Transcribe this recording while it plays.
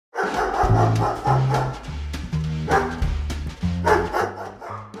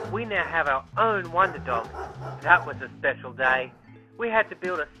We now have our own Wonder Dog. That was a special day. We had to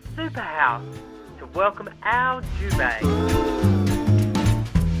build a super house to welcome our Jubei.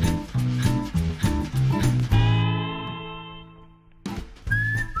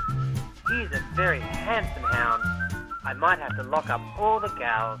 He's a very handsome hound. I might have to lock up all the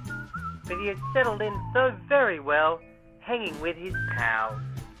gals, but he has settled in so very well, hanging with his pals.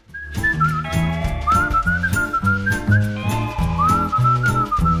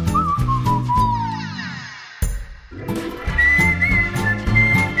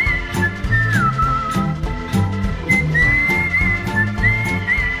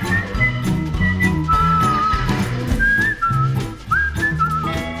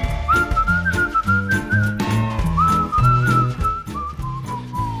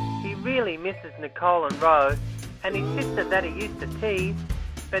 Misses Nicole and Ro, and his sister that he used to tease,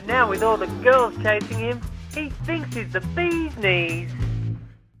 but now with all the girls chasing him, he thinks he's the bee's knees.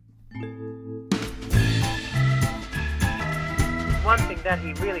 One thing that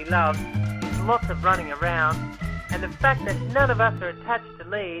he really loves is lots of running around, and the fact that none of us are attached to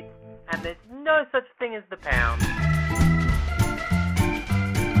leads, and there's no such thing as the pound.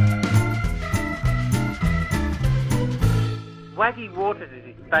 Waggy Waters is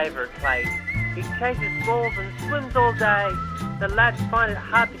his favourite place. He chases balls and swims all day. The lads find it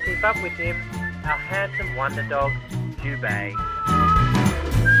hard to keep up with him, our handsome wonder dog, Jubei.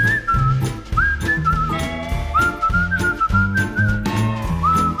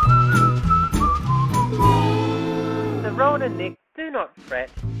 So Rowan and Nick, do not fret.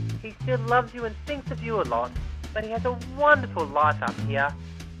 He still loves you and thinks of you a lot, but he has a wonderful life up here,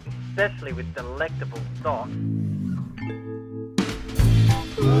 especially with delectable sauce.